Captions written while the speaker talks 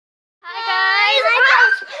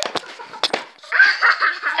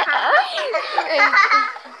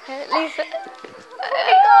Lisa. Oh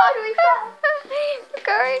my god, we got...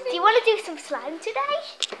 Recording. Do you want to do some slime today?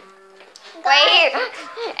 Wait.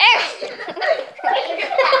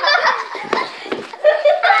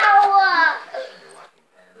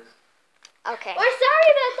 Okay. We're sorry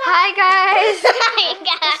about that. Hi guys. Hi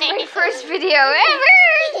This is my guys. first video ever.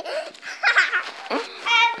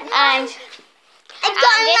 And I've got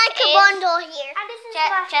gotten this like a is bundle here. And this is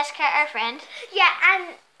Jessica, our friend. Yeah, and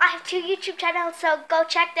I have 2 YouTube channels, so go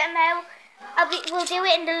check them out. We'll do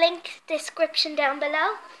it in the link description down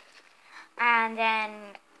below. And then,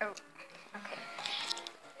 okay.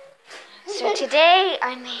 So today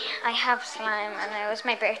I have slime, and it was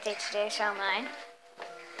my birthday today, so mine.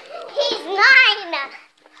 He's 9.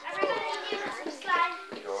 We're gonna do some slime.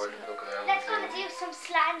 Let's gonna do some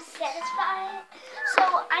slime satisfying. So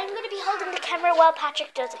I'm gonna be holding the camera while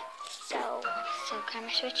Patrick does it. So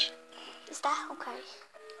Camera switch. is that okay?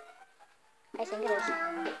 I think it is.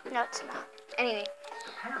 No, it's not. Anyway,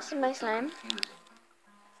 this is my slime.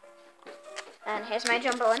 And here's my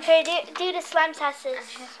jumbo one. Here, do the slime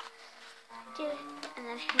sauces. Do it. And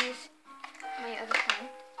then here's my other slime.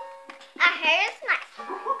 Here's my.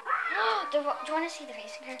 Do you want to see the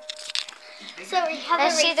racing car? So we have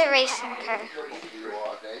Let's a see the racing racing car.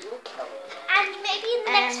 And maybe in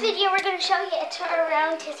the next video we're going to show you a tour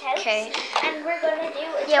around his house. Okay. And we're going to do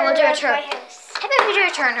a Yeah, tour we'll do a around tour. my house. How about we do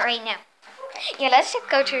a turn right now? Yeah, let's just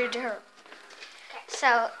go to the tour.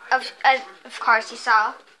 So, of course, you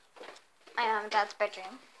saw my mom and dad's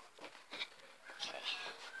bedroom. Okay.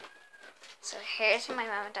 So here's my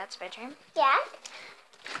mom and dad's bedroom. Yeah.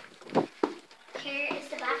 Here is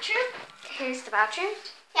the bathroom. Here's the bathroom.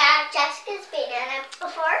 Yeah, Jessica's been in it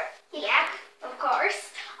before. Yeah, of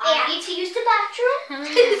course. I need to use the bathroom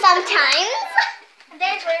sometimes. And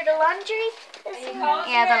there's where the laundry is.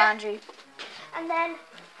 Yeah, the laundry. And then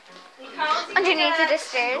Underneath the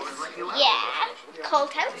stairs. yeah,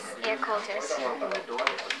 cold house. Yeah, cold house.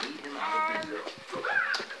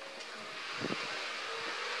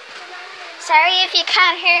 Sorry if you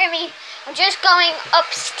can't hear me. I'm just going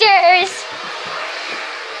upstairs.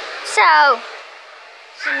 So,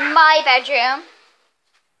 this is my bedroom.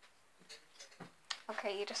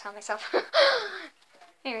 Okay, you just saw myself.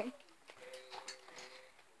 Here.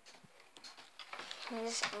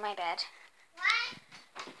 This is my bed.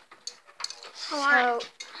 So,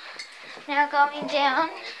 now going down.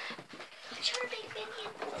 Sure, big video.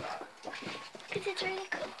 Because it's really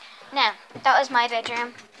cool. Now, that was my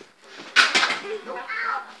bedroom. You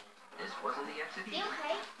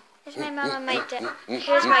okay? Here's my mom and my dad.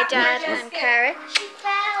 Here's my dad and Cara. She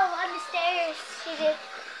fell on the stairs. She did.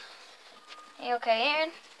 You okay,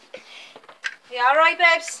 Aaron? You alright,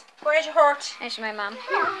 babes? Where's your hurt? There's my mom.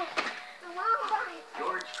 No.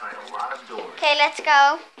 Okay, let's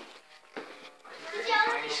go. Did you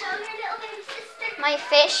already show your little baby sister? My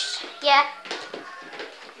fish, yeah.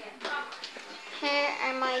 Here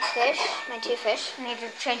are my fish, my 2 fish. I need to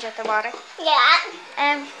change out the water. Yeah.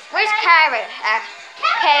 Where's Cara?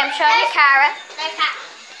 Okay, I'm showing you Cara. There's that.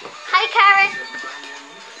 Hi, Cara.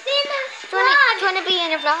 Do Do you want to be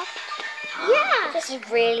in a vlog? Yeah. This is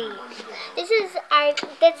really. This is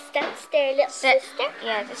that's their little sister.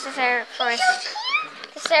 Yeah, this is our first.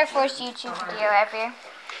 This is our first YouTube video ever.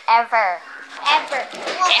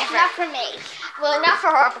 Well, not for me. Well, not for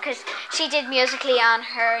her because she did Musically on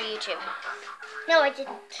her YouTube. No, I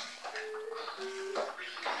didn't.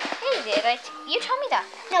 Yeah, you did. You told me that.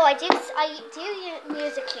 No, I do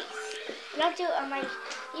Musically. I don't do it on my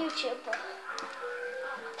YouTube.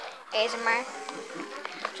 ASMR.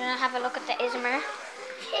 Do you want to have a look at the ASMR?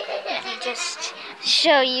 Let me just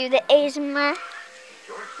show you the ASMR.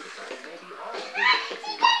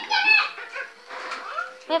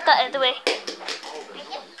 Move that out of the way.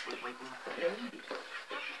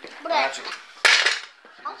 Magic.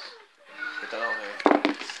 Put that on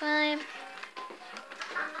there. Slime.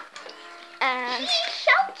 And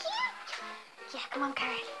So cute. yeah, come on,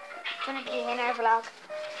 Karen. Do you want to be in our vlog?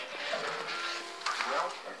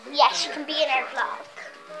 Yes, you can be in our vlog.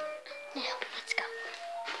 Now, let's go.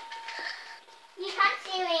 You can't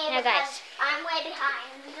see me Now, because guys. I'm way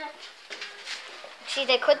behind. See,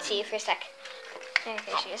 they could see you for a sec. There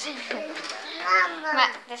she is.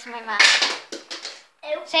 This is my mom.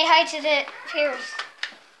 Say hi to the viewers.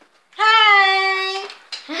 Hi!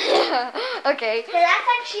 Okay. So that's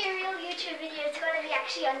actually a real YouTube video. It's going to be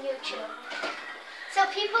actually on YouTube. So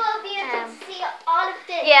people will be able to see all of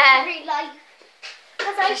this yeah. in real life.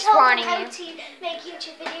 Because I Just told them warning how you. to make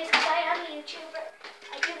YouTube videos because I am a YouTuber.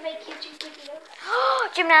 I do make YouTube videos.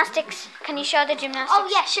 Gymnastics. Can you show the gymnastics? Oh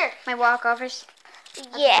yeah, sure. My walkovers.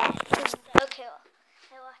 Yeah. So cool.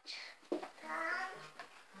 Now watch.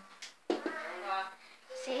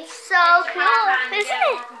 See? So cool, isn't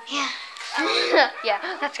it? Yeah.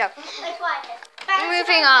 Yeah, let's go. Like what?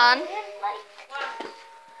 Moving on.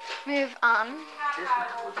 Move on.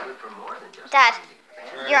 Dad,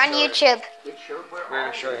 you're on YouTube.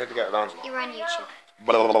 Really sure I had to get it on. You're on YouTube.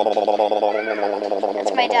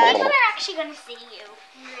 That's my dad. People are actually gonna see you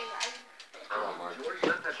in real life.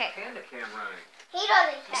 Okay. He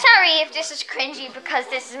doesn't care. Sorry if this is cringy because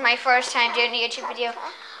this is my first time doing a YouTube video.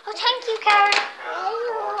 Oh, thank you, Karen.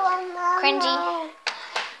 Cringy.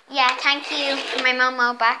 Yeah, thank you. My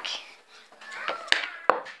mom back.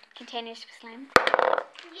 Containers with slime.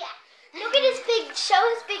 Yeah. Look at his big, show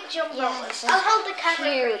his big jumbo. Yeah, this is I'll hold the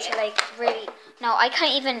camera huge, for you. like really. No, I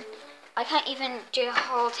can't even do the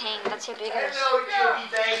whole thing. That's how big it is.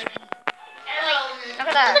 Look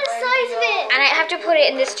at that. Look at the size of it. And I have to put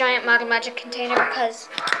it in this giant Model Magic container because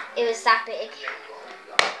it was that big.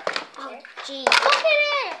 Oh, gee. Look at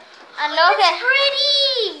it. And look It's at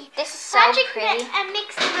pretty. this is so Magic pretty. and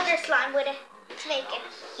mix another slime with it to make it.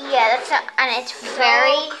 Yeah, that's not, and it's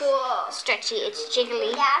very cool. stretchy. It's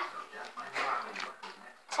jiggly. Yeah.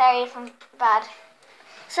 Sorry if I'm bad.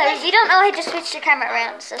 Sorry, you don't know how to switch the camera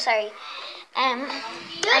around. So sorry. Do it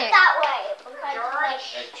Anyway. that way.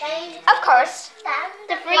 Because Of course,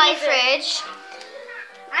 the my freezer. fridge.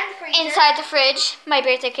 And freezer. Inside the fridge, my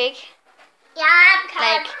birthday cake. Yeah,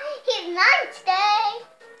 Like- he's 9 today.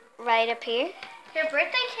 Right up here. Your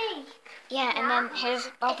birthday cake. Yeah, and then here's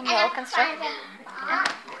all the milk and stuff.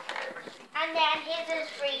 And then here's his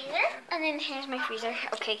freezer. And then here's my freezer.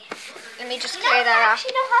 Okay, let me just You clear that off.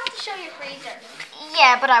 actually don't have to show your freezer.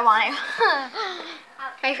 Yeah, but I want to.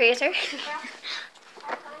 My freezer.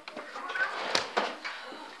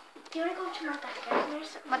 Do you want to go to my backyard or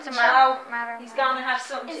something? What's the No. matter? He's gonna have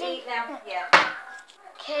something to eat now. Yeah.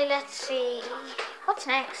 Okay, let's see. What's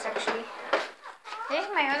next, actually? Here's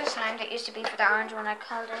my other slime that used to be for the orange one. I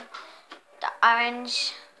called it the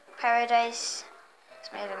Orange Paradise.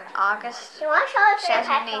 It's made in August You want to show it for your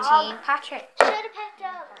pet 2018. dog? Patrick. Show the pet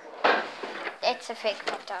dog. It's a fake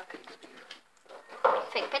pet dog.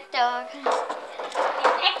 Fake pet dog. Your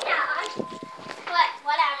pet dog.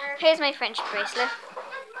 Whatever. Here's my French bracelet.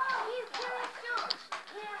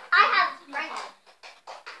 I have French.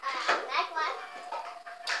 Necklace.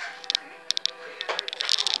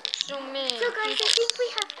 Zoom in. So guys, I think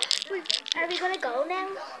are we gonna go now?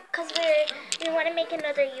 Cause we want to make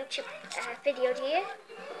another YouTube video, do you?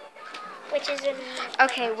 Which is in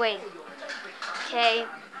Okay, wait. Okay,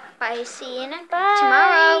 bye. See you next Bye.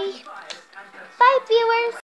 tomorrow. Bye, viewers.